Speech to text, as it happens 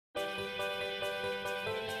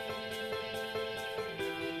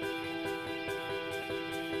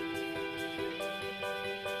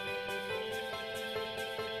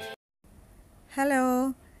Hello,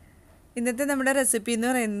 ഇന്നത്തെ നമ്മുടെ recipe എന്ന്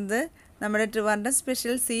പറയുന്നത് നമ്മുടെ ട്രിവാൻഡ്രം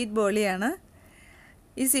സ്പെഷ്യൽ സീഡ് ബോളിയാണ്.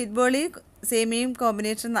 ഈ സീഡ് ബോളി സേമിയയും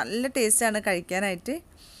കോമ്പിനേഷൻ നല്ല ടേസ്റ്റാണ് കഴിക്കാനായിട്ട്.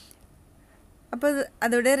 അപ്പോൾ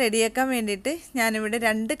അതിവിടെ റെഡിയാക്കാൻ വേണ്ടിയിട്ട് ഞാനിവിടെ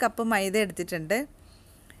 2 കപ്പ് മൈദ എടുത്തിട്ടുണ്ട്.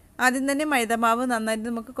 ആദ്യം തന്നെ മൈദമാവ് നന്നായിട്ട്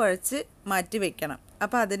നമുക്ക് കുഴച്ച് മാറ്റി വയ്ക്കണം.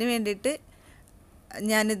 അപ്പോൾ അതിന് വേണ്ടിയിട്ട്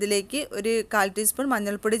ഞാനിതിലേക്ക് ഒരു 1/4 ടീസ്പൂൺ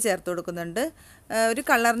മഞ്ഞൾപ്പൊടി ചേർത്ത് കൊടുക്കുന്നുണ്ട്. ഒരു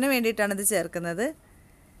കളറിന് വേണ്ടിയിട്ടാണ് ഇത് ചേർക്കുന്നത്.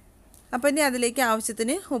 അപ്പോൾ ഇനി അതിലേക്ക്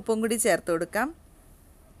ആവശ്യത്തിന് ഉപ്പും കൂടി ചേർത്ത് കൊടുക്കാം.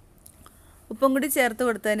 ഉപ്പും കൂടി ചേർത്ത്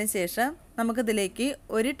കൊടുത്തതിന് ശേഷം നമുക്കിതിലേക്ക്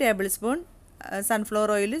 1 ടേബിൾ സ്പൂൺ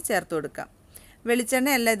സൺഫ്ലവർ ഓയിൽ ചേർത്ത് കൊടുക്കാം.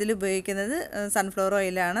 വെളിച്ചെണ്ണയല്ല ഇതിൽ ഉപയോഗിക്കുന്നത്, സൺഫ്ലവർ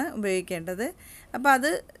ഓയിലാണ് ഉപയോഗിക്കേണ്ടത്. അപ്പോൾ അത്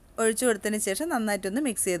ഒഴിച്ചു കൊടുത്തതിന് ശേഷം നന്നായിട്ടൊന്ന്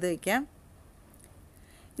മിക്സ് ചെയ്ത് വയ്ക്കാം.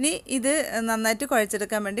 ഇനി ഇത് നന്നായിട്ട്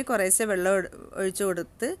കുഴച്ചെടുക്കാൻ വേണ്ടി കുറേശ്ശെ വെള്ളം ഒഴിച്ചു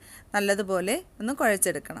കൊടുത്ത് നല്ലതുപോലെ ഒന്ന്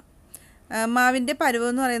കുഴച്ചെടുക്കണം. മാവിൻ്റെ പരുവം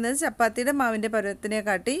എന്ന് പറയുന്നത് ചപ്പാത്തിയുടെ മാവിൻ്റെ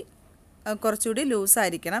പരുവത്തിനെക്കാട്ടി കുറച്ചുകൂടി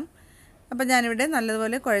ലൂസായിരിക്കണം. അപ്പോൾ ഞാനിവിടെ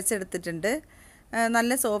നല്ലതുപോലെ കുഴച്ചെടുത്തിട്ടുണ്ട്.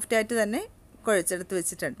 നല്ല സോഫ്റ്റായിട്ട് തന്നെ കുഴച്ചെടുത്ത്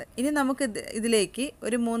വെച്ചിട്ടുണ്ട്. ഇനി നമുക്ക് ഇതിലേക്ക്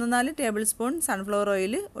ഒരു 3-4 ടേബിൾ സ്പൂൺ സൺഫ്ലവർ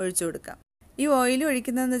ഓയിൽ ഒഴിച്ചു കൊടുക്കാം. ഈ ഓയിൽ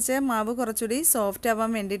ഒഴിക്കുന്നതെന്ന് വെച്ചാൽ മാവ് കുറച്ചുകൂടി സോഫ്റ്റ്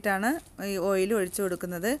ആവാൻ വേണ്ടിയിട്ടാണ് ഈ ഓയിൽ ഒഴിച്ചു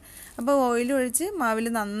കൊടുക്കുന്നത്. അപ്പോൾ ഓയിൽ ഒഴിച്ച്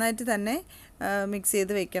മാവിൽ നന്നായിട്ട് തന്നെ മിക്സ്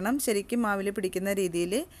ചെയ്ത് വെക്കണം. ശരിക്കും മാവിൽ പിടിക്കുന്ന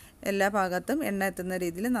രീതിയിൽ എല്ലാ ഭാഗത്തും എണ്ണ എത്തുന്ന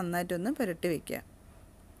രീതിയിൽ നന്നായിട്ടൊന്ന് പുരട്ടി വയ്ക്കുക.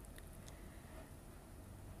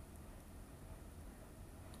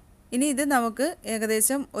 ഇനി ഇത് നമുക്ക്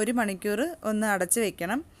ഏകദേശം 1 മണിക്കൂർ ഒന്ന് അടച്ച്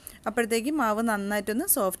വെക്കണം. അപ്പോഴത്തേക്ക് മാവ് നന്നായിട്ടൊന്ന്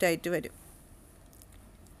സോഫ്റ്റ് ആയിട്ട് വരും.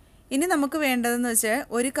 ഇനി നമുക്ക് വേണ്ടതെന്ന് വെച്ചാൽ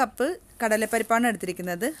 1 കപ്പ് കടലപ്പരിപ്പാണ്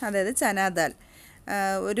എടുത്തിരിക്കുന്നത്, അതായത് ചനാ ദാൽ.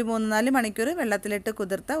 ഒരു 3-4 മണിക്കൂർ വെള്ളത്തിലിട്ട്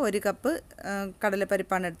കുതിർത്ത 1 കപ്പ്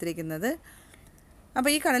കടലപ്പരിപ്പാണ് എടുത്തിരിക്കുന്നത്. അപ്പോൾ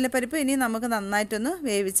ഈ കടലപ്പരിപ്പ് ഇനി നമുക്ക് നന്നായിട്ടൊന്ന്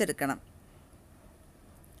വേവിച്ചെടുക്കണം.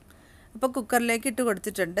 അപ്പോൾ കുക്കറിലേക്ക് ഇട്ട്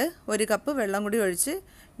കൊടുത്തിട്ടുണ്ട്. 1 കപ്പ് വെള്ളം കൂടി ഒഴിച്ച്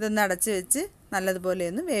ഇതൊന്ന് അടച്ച് വെച്ച് നല്ലതുപോലെ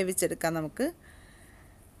ഒന്ന് വേവിച്ചെടുക്കാം. നമുക്ക്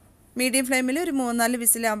മീഡിയം ഫ്ലെയിമിൽ ഒരു 3-4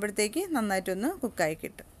 വിസിലാകുമ്പോഴത്തേക്ക് നന്നായിട്ടൊന്ന് കുക്കായി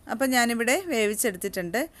കിട്ടും. അപ്പോൾ ഞാനിവിടെ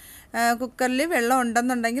വേവിച്ചെടുത്തിട്ടുണ്ട്. കുക്കറിൽ വെള്ളം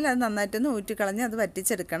ഉണ്ടെന്നുണ്ടെങ്കിൽ അത് നന്നായിട്ടൊന്ന് ഊറ്റിക്കളഞ്ഞ് അത്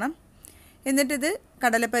വറ്റിച്ചെടുക്കണം. എന്നിട്ടിത്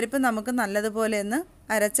കടലപ്പരിപ്പ് നമുക്ക് നല്ലതുപോലെ ഒന്ന്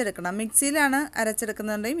അരച്ചെടുക്കണം. മിക്സിയിലാണ്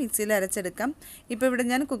അരച്ചെടുക്കുന്നുണ്ടെങ്കിൽ മിക്സിയിൽ അരച്ചെടുക്കാം. ഇപ്പോൾ ഇവിടെ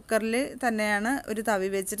ഞാൻ കുക്കറിൽ തന്നെയാണ് ഒരു തവി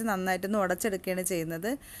വെച്ചിട്ട് നന്നായിട്ടൊന്ന് ഉടച്ചെടുക്കുകയാണ് ചെയ്യുന്നത്.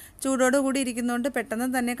 ചൂടോടുകൂടി ഇരിക്കുന്നതുകൊണ്ട് പെട്ടെന്ന്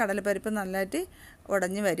തന്നെ കടലപ്പരിപ്പ് നല്ലതായിട്ട്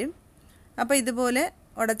ഉടഞ്ഞു വരും. അപ്പോൾ ഇതുപോലെ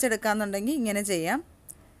ഉടച്ചെടുക്കാമെന്നുണ്ടെങ്കിൽ ഇങ്ങനെ ചെയ്യാം.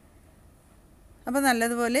 അപ്പോൾ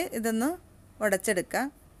നല്ലതുപോലെ ഇതൊന്ന് ഉടച്ചെടുക്കാം.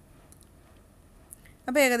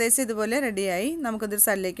 അപ്പോൾ ഏകദേശം ഇതുപോലെ റെഡിയായി. നമുക്കിതൊരു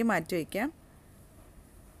സൈഡിലേക്ക് മാറ്റി വയ്ക്കാം.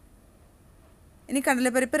 ഇനി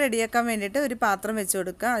കടലപ്പരിപ്പ് റെഡിയാക്കാൻ വേണ്ടിയിട്ട് ഒരു പാത്രം വെച്ച്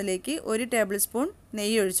കൊടുക്കുക. അതിലേക്ക് 1 ടേബിൾ സ്പൂൺ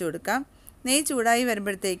നെയ്യ് ഒഴിച്ചു കൊടുക്കാം. നെയ്യ് ചൂടായി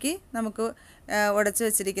വരുമ്പോഴത്തേക്ക് നമുക്ക് ഉടച്ച്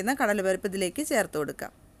വെച്ചിരിക്കുന്ന കടലപ്പരിപ്പ് ഇതിലേക്ക് ചേർത്ത്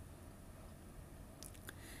കൊടുക്കാം.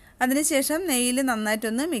 അതിനുശേഷം നെയ്യിൽ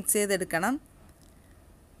നന്നായിട്ടൊന്ന് മിക്സ് ചെയ്തെടുക്കണം.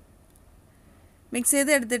 മിക്സ്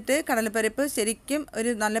ചെയ്തെടുത്തിട്ട് കടലപ്പരിപ്പ് ശരിക്കും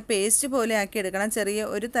ഒരു നല്ല പേസ്റ്റ് പോലെ ആക്കി എടുക്കണം. ചെറിയ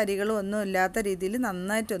ഒരു തരികളും ഒന്നും ഇല്ലാത്ത രീതിയിൽ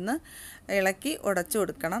നന്നായിട്ടൊന്ന് ഇളക്കി ഉടച്ചു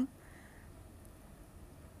കൊടുക്കണം.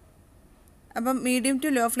 അപ്പം മീഡിയം ടു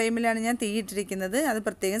ലോ ഫ്ലെയിമിലാണ് ഞാൻ തീ ഇട്ടിരിക്കുന്നത്, അത്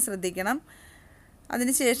പ്രത്യേകം ശ്രദ്ധിക്കണം.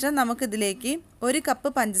 അതിനുശേഷം നമുക്കിതിലേക്ക് 1 കപ്പ്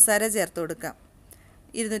പഞ്ചസാര ചേർത്ത് കൊടുക്കാം.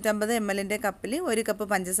 250 ml കപ്പിൽ 1 കപ്പ്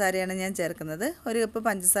പഞ്ചസാരയാണ് ഞാൻ ചേർക്കുന്നത്. 1 കപ്പ്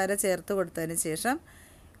പഞ്ചസാര ചേർത്ത് കൊടുത്തതിന് ശേഷം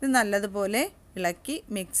ഇത് നല്ലതുപോലെ ഇളക്കി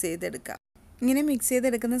മിക്സ് ചെയ്തെടുക്കാം. ഇങ്ങനെ മിക്സ്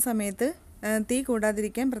ചെയ്തെടുക്കുന്ന സമയത്ത് തീ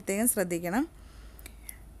കൂടാതിരിക്കാൻ പ്രത്യേകം ശ്രദ്ധിക്കണം.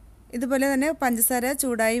 ഇതുപോലെ തന്നെ പഞ്ചസാര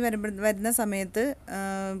ചൂടായി വരുന്ന സമയത്ത്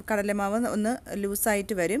കടലമാവ് ഒന്ന്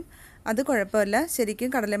ലൂസായിട്ട് വരും. അത് കുഴപ്പമില്ല. ശരിക്കും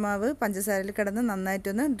കടലമാവ് പഞ്ചസാരയിൽ കിടന്ന്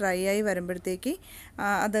നന്നായിട്ടൊന്ന് ഡ്രൈ ആയി വരുമ്പോഴത്തേക്ക്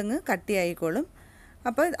അതങ്ങ് കട്ടിയായിക്കോളും.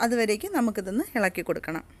 അപ്പോൾ അതുവരേക്ക് നമുക്കിതൊന്ന് ഇളക്കി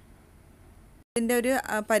കൊടുക്കണം. ഇതിൻ്റെ ഒരു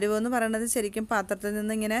പരുവെന്ന് പറയുന്നത് ശരിക്കും പാത്രത്തിൽ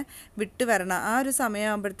നിന്ന് ഇങ്ങനെ വിട്ട് വരണം. ആ ഒരു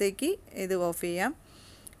സമയമാകുമ്പോഴത്തേക്ക് ഇത് ഓഫ് ചെയ്യാം.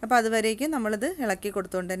 അപ്പോൾ അതുവരേക്ക് നമ്മളിത് ഇളക്കി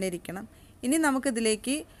കൊടുത്തുകൊണ്ട് തന്നെ ഇരിക്കണം. ഇനി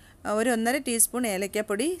നമുക്കിതിലേക്ക് ഒരു 1.5 ടീസ്പൂൺ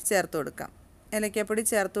ഏലക്കാപ്പൊടി ചേർത്ത് കൊടുക്കാം. ഏലക്കാപ്പൊടി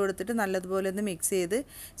ചേർത്ത് കൊടുത്തിട്ട് നല്ലതുപോലെ ഒന്ന് മിക്സ് ചെയ്ത്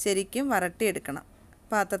ശരിക്കും വരട്ടിയെടുക്കണം.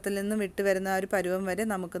 പാത്രത്തിൽ നിന്ന് വിട്ട് വരുന്ന ആ ഒരു പരുവം വരെ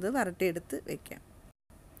നമുക്കിത് വരട്ടിയെടുത്ത് വയ്ക്കാം.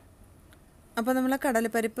 അപ്പോൾ നമ്മളെ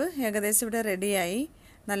കടലപ്പരിപ്പ് ഏകദേശം ഇവിടെ റെഡിയായി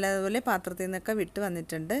നല്ലതുപോലെ പാത്രത്തിൽ നിന്നൊക്കെ വിട്ട്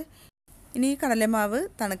വന്നിട്ടുണ്ട്. ഇനി ഈ കടലമാവ്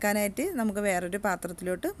തണുക്കാനായിട്ട് നമുക്ക് വേറൊരു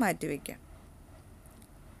പാത്രത്തിലോട്ട് മാറ്റി വയ്ക്കാം.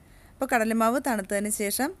 അപ്പോൾ കടലമാവ് തണുത്തതിന്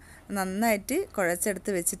ശേഷം നന്നായിട്ട്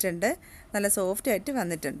കുഴച്ചെടുത്ത് വെച്ചിട്ടുണ്ട്. നല്ല സോഫ്റ്റായിട്ട്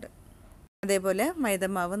വന്നിട്ടുണ്ട്. അതേപോലെ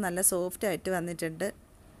മൈദമാവ് നല്ല സോഫ്റ്റായിട്ട് വന്നിട്ടുണ്ട്.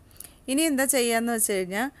 ഇനി എന്താ ചെയ്യാമെന്ന് വെച്ച്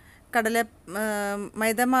കഴിഞ്ഞാൽ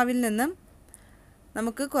മൈദമാവിൽ നിന്നും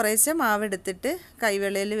നമുക്ക് കുറേശ്ശെ മാവെടുത്തിട്ട്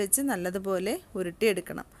കൈവെള്ളയിൽ വെച്ച് നല്ലതുപോലെ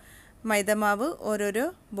ഉരുട്ടിയെടുക്കണം. മൈദമാവ് ഓരോരോ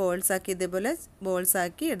ബോൾസാക്കി ഇതേപോലെ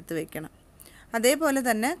ബോൾസാക്കി എടുത്ത് വെക്കണം. അതേപോലെ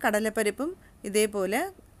തന്നെ കടലപ്പരിപ്പും ഇതേപോലെ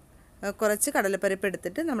കുറച്ച് കടലപ്പരിപ്പ്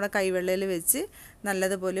എടുത്തിട്ട് നമ്മുടെ കൈവെള്ളയിൽ വെച്ച്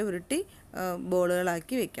നല്ലതുപോലെ ഉരുട്ടി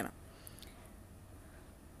ബോളുകളാക്കി വെക്കണം.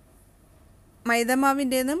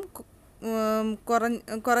 മൈദമാവിൻ്റെന്നും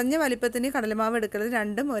കുറഞ്ഞ വലിപ്പത്തിന് കടലമാവ് എടുക്കരുത്,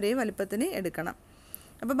 രണ്ടും ഒരേ വലിപ്പത്തിന് എടുക്കണം.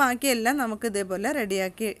 അപ്പോൾ ബാക്കിയെല്ലാം നമുക്ക് ഇതേപോലെ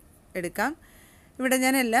റെഡിയാക്കി എടുക്കാം. ഇവിടെ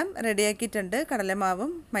ഞാൻ എല്ലാം റെഡിയാക്കിയിട്ടുണ്ട്.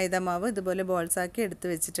 കടലമാവും മൈദമാവും ഇതുപോലെ ബോൾസാക്കി എടുത്ത്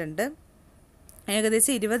വെച്ചിട്ടുണ്ട്.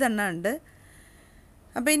 ഏകദേശം 20 എണ്ണം ഉണ്ട്.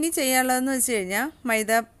 അപ്പോൾ ഇനി ചെയ്യാനുള്ളതെന്ന് വെച്ച് കഴിഞ്ഞാൽ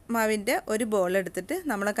മൈദ മാവിൻ്റെ ഒരു ബോൾ എടുത്തിട്ട്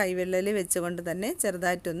നമ്മളെ കൈവെള്ളയിൽ വെച്ചുകൊണ്ട് തന്നെ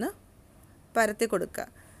ചെറുതായിട്ടൊന്ന് പരത്തി കൊടുക്കുക.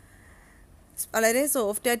 വളരെ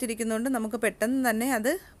സോഫ്റ്റ് ആയിട്ടിരിക്കുന്നതുകൊണ്ട് നമുക്ക് പെട്ടെന്ന് തന്നെ അത്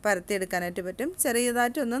പരത്തിയെടുക്കാനായിട്ട് പറ്റും.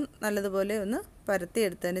 ചെറിയതായിട്ടൊന്ന് നല്ലതുപോലെ ഒന്ന്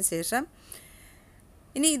പരത്തിയെടുത്തതിന് ശേഷം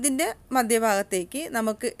ഇനി ഇതിൻ്റെ മധ്യഭാഗത്തേക്ക്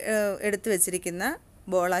നമുക്ക് എടുത്തു വെച്ചിരിക്കുന്ന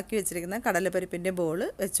ബോളാക്കി വെച്ചിരിക്കുന്ന കടലപ്പരിപ്പിൻ്റെ ബോൾ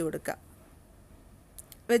വെച്ച് കൊടുക്കാം.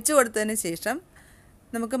 വെച്ച് കൊടുത്തതിന് ശേഷം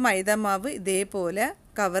നമുക്ക് മൈദാമാവ് ഇതേപോലെ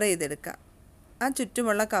കവർ ചെയ്തെടുക്കാം. ആ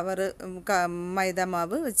ചുറ്റുമുള്ള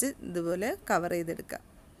മൈദാമാവ് വെച്ച് ഇതുപോലെ കവർ ചെയ്തെടുക്കാം.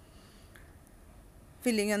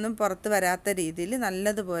 ഫില്ലിംഗ് ഒന്നും പുറത്ത് വരാത്ത രീതിയിൽ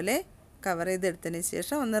നല്ലതുപോലെ കവർ ചെയ്തെടുത്തതിന്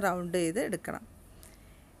ശേഷം ഒന്ന് റൗണ്ട് ചെയ്ത് എടുക്കണം.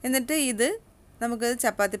 എന്നിട്ട് ഇത് നമുക്ക്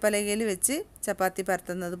ചപ്പാത്തി പലകയിൽ വെച്ച് ചപ്പാത്തി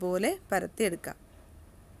പരത്തുന്നത് പോലെ പരത്തിയെടുക്കാം.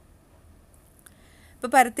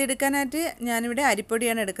 ഇപ്പോൾ പരത്തിയെടുക്കാനായിട്ട് ഞാനിവിടെ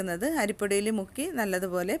അരിപ്പൊടിയാണ് എടുക്കുന്നത്. അരിപ്പൊടിയിൽ മുക്കി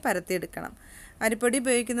നല്ലതുപോലെ പരത്തിയെടുക്കണം. അരിപ്പൊടി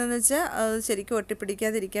ഉപയോഗിക്കുന്നതെന്ന് വെച്ചാൽ ശരിക്കും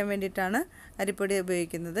ഒട്ടിപ്പിടിക്കാതിരിക്കാൻ വേണ്ടിയിട്ടാണ് അരിപ്പൊടി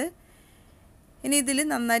ഉപയോഗിക്കുന്നത്. ഇനി ഇതിൽ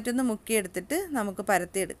നന്നായിട്ടൊന്ന് മുക്കിയെടുത്തിട്ട് നമുക്ക്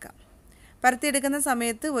പരത്തിയെടുക്കാം. പരത്തിയെടുക്കുന്ന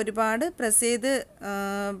സമയത്ത് ഒരുപാട് പ്രസ് ചെയ്ത്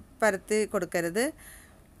പരത്തി കൊടുക്കരുത്.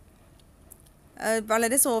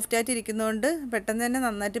 വളരെ സോഫ്റ്റായിട്ട് ഇരിക്കുന്നതുകൊണ്ട് പെട്ടെന്ന് തന്നെ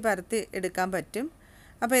നന്നായിട്ട് പരത്തി എടുക്കാൻ പറ്റും.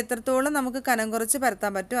 അപ്പോൾ എത്രത്തോളം നമുക്ക് കനം കുറച്ച്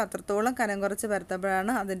പരത്താൻ പറ്റും അത്രത്തോളം കനം കുറച്ച്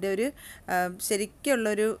പരത്തുമ്പോഴാണ് അതിൻ്റെ ഒരു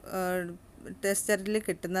ശരിക്കുള്ളൊരു ടെക്സ്ചറിൽ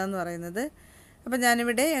കിട്ടുന്നതെന്ന് പറയുന്നത്. അപ്പോൾ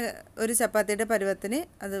ഞാനിവിടെ ഒരു ചപ്പാത്തിയുടെ പരുവത്തിന്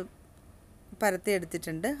അത് പരത്തി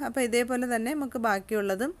എടുത്തിട്ടുണ്ട്. അപ്പോൾ ഇതേപോലെ തന്നെ നമുക്ക്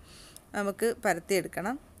ബാക്കിയുള്ളതും നമുക്ക്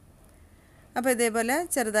പരത്തിയെടുക്കണം. അപ്പോൾ ഇതേപോലെ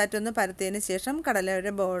ചെറുതായിട്ടൊന്ന് പരത്തിയതിന് ശേഷം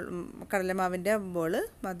കടലമാവിൻ്റെ ബോൾ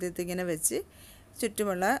മധ്യത്തിൽ ഇങ്ങനെ വെച്ച്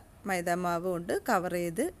ചുറ്റുമുള്ള മൈദാമാവ് കൊണ്ട് കവർ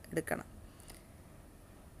ചെയ്ത് എടുക്കണം.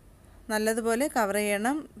 നല്ലതുപോലെ കവർ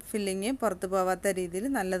ചെയ്യണം. ഫില്ലിങ് പുറത്ത് പോവാത്ത രീതിയിൽ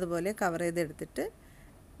നല്ലതുപോലെ കവർ ചെയ്തെടുത്തിട്ട്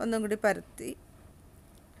ഒന്നും കൂടി പരത്തി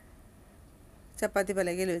ചപ്പാത്തി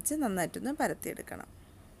പലകയിൽ വെച്ച് നന്നായിട്ടൊന്ന് പരത്തിയെടുക്കണം.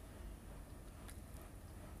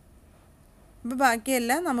 അപ്പോൾ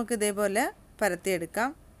ബാക്കിയെല്ലാം നമുക്ക് ഇതേപോലെ പരത്തിയെടുക്കാം.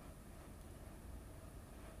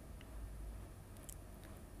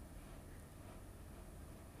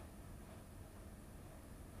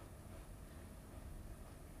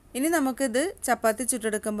 ഇനി നമുക്കിത് ചപ്പാത്തി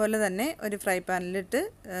ചുട്ടെടുക്കും പോലെ തന്നെ ഒരു ഫ്രൈ പാനിലിട്ട്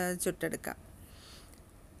ചുട്ടെടുക്കാം.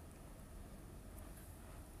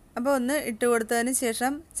 അപ്പോൾ ഒന്ന് ഇട്ട് കൊടുത്തതിന്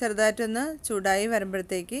ശേഷം ചെറുതായിട്ടൊന്ന് ചൂടായി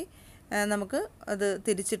വരുമ്പോഴത്തേക്ക് നമുക്ക് അത്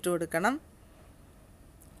തിരിച്ചിട്ട് കൊടുക്കണം.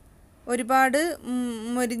 ഒരുപാട്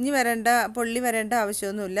പൊള്ളി വരേണ്ട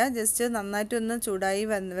ആവശ്യമൊന്നുമില്ല. ജസ്റ്റ് നന്നായിട്ടൊന്ന് ചൂടായി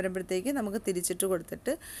വരുമ്പോഴത്തേക്ക് നമുക്ക് തിരിച്ചിട്ട്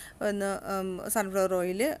കൊടുത്തിട്ട് ഒന്ന് സൺഫ്ലവർ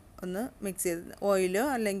ഓയിൽ ഒന്ന് മിക്സ് ചെയ്ത് ഓയിലോ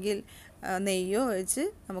അല്ലെങ്കിൽ നെയ്യോ ഒഴിച്ച്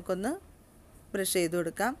നമുക്കൊന്ന് ബ്രഷ് ചെയ്ത്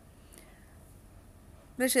കൊടുക്കാം.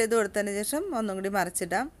 ബ്രഷ് ചെയ്ത് കൊടുത്തതിന് ശേഷം ഒന്നും കൂടി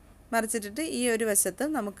മറിച്ചിടാം. മറിച്ചിട്ടിട്ട് ഈ ഒരു വശത്ത്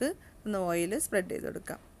നമുക്ക് ഒന്ന് ഓയിൽ സ്പ്രെഡ് ചെയ്ത്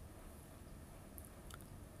കൊടുക്കാം.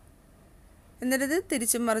 എന്നിട്ട്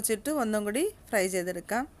തിരിച്ചും മറിച്ചിട്ട് ഒന്നും കൂടി ഫ്രൈ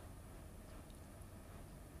ചെയ്തെടുക്കാം.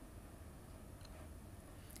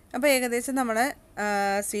 അപ്പോൾ ഏകദേശം നമ്മുടെ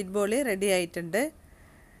സ്വീറ്റ് ബോളി റെഡി ആയിട്ടുണ്ട്.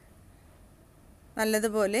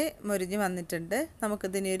 നല്ലതുപോലെ മൊരിഞ്ഞ് വന്നിട്ടുണ്ട്.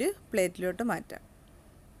 നമുക്കിതിനെ ഒരു പ്ലേറ്റിലോട്ട് മാറ്റാം.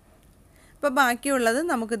 അപ്പോൾ ബാക്കിയുള്ളത്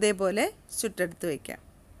നമുക്കിതേപോലെ ചുട്ടെടുത്ത് വയ്ക്കാം.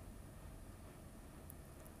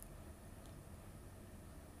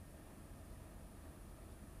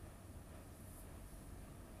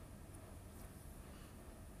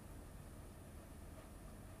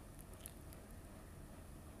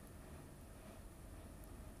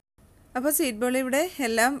 അപ്പോൾ സ്വീറ്റ് ബോളി ഇവിടെ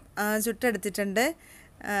എല്ലാം ചുട്ടെടുത്തിട്ടുണ്ട്.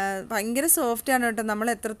 ഭയങ്കര സോഫ്റ്റാണ് കേട്ടോ. നമ്മൾ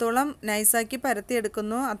എത്രത്തോളം നൈസാക്കി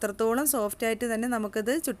പരത്തിയെടുക്കുന്നോ അത്രത്തോളം സോഫ്റ്റായിട്ട് തന്നെ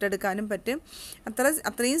നമുക്കത് ചുട്ടെടുക്കാനും പറ്റും.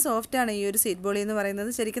 അത്രയും സോഫ്റ്റാണ് ഈ ഒരു സ്വീറ്റ് ബോളി എന്ന്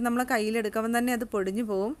പറയുന്നത്. ശരിക്കും നമ്മൾ കയ്യിലെടുക്കുമ്പോൾ തന്നെ അത് പൊടിഞ്ഞു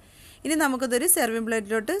പോകും. ഇനി നമുക്കതൊരു സെർവിങ്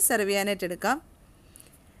പ്ലേറ്റിലോട്ട് സെർവ് ചെയ്യാനായിട്ട് എടുക്കാം.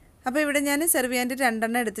 അപ്പോൾ ഇവിടെ ഞാൻ സെർവ് ചെയ്യാനായിട്ട് 2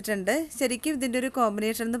 എണ്ണം എടുത്തിട്ടുണ്ട്. ശരിക്കും ഇതിൻ്റെ ഒരു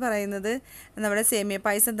കോമ്പിനേഷൻ എന്ന് പറയുന്നത് നമ്മുടെ സേമിയ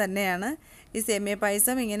പായസം തന്നെയാണ്. ഈ സേമിയ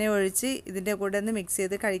പായസം ഇങ്ങനെ ഒഴിച്ച് ഇതിൻ്റെ കൂടെ ഒന്ന് മിക്സ്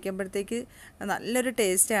ചെയ്ത് കഴിക്കുമ്പോഴത്തേക്ക് നല്ലൊരു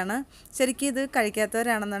ടേസ്റ്റാണ്. ശരിക്കും ഇത്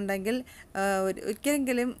കഴിക്കാത്തവരാണെന്നുണ്ടെങ്കിൽ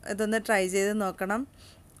ഒരിക്കലെങ്കിലും ഇതൊന്ന് ട്രൈ ചെയ്ത് നോക്കണം.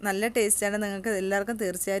 നല്ല ടേസ്റ്റാണ്. നിങ്ങൾക്ക് എല്ലാവർക്കും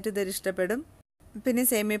തീർച്ചയായിട്ടും ഇതൊരു ഇഷ്ടപ്പെടും. പിന്നെ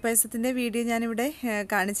സേമിയ പായസത്തിൻ്റെ വീഡിയോ ഞാനിവിടെ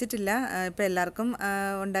കാണിച്ചിട്ടില്ല. ഇപ്പോൾ എല്ലാവർക്കും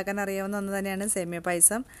ഉണ്ടാക്കാൻ അറിയാവുന്ന ഒന്ന് തന്നെയാണ് സേമിയ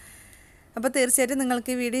പായസം. അപ്പോൾ തീർച്ചയായിട്ടും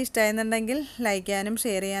നിങ്ങൾക്ക് ഈ വീഡിയോ ഇഷ്ടമായെന്നുണ്ടെങ്കിൽ ലൈക്ക് ചെയ്യാനും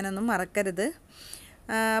ഷെയർ ചെയ്യാനൊന്നും മറക്കരുത്.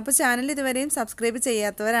 അപ്പോൾ ചാനൽ ഇതുവരെയും സബ്സ്ക്രൈബ്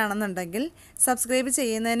ചെയ്യാത്തവരാണെന്നുണ്ടെങ്കിൽ സബ്സ്ക്രൈബ്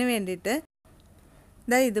ചെയ്യുന്നതിന് വേണ്ടിയിട്ട്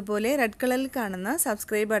ഇതുപോലെ റെഡ് കളറിൽ കാണുന്ന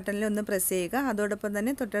സബ്സ്ക്രൈബ് ബട്ടണിൽ ഒന്ന് പ്രസ് ചെയ്യുക. അതോടൊപ്പം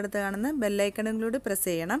തന്നെ തൊട്ടടുത്ത് കാണുന്ന ബെല്ലൈക്കണും കൂടി പ്രസ്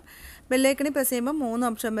ചെയ്യണം. ബെല്ലൈക്കണിൽ പ്രസ് ചെയ്യുമ്പോൾ 3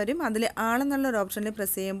 ഓപ്ഷൻ വരും. അതിൽ ആളെന്നുള്ളൊരു ഓപ്ഷനിൽ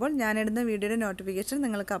പ്രസ് ചെയ്യുമ്പോൾ ഞാനിടുന്ന വീഡിയോയുടെ നോട്ടിഫിക്കേഷൻ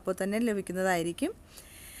നിങ്ങൾക്ക് അപ്പോൾ തന്നെ ലഭിക്കുന്നതായിരിക്കും.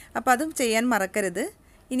 അപ്പോൾ അതും ചെയ്യാൻ മറക്കരുത്.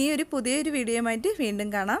 ഇനിയൊരു പുതിയൊരു വീഡിയോയുമായിട്ട് വീണ്ടും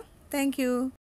കാണാം. താങ്ക്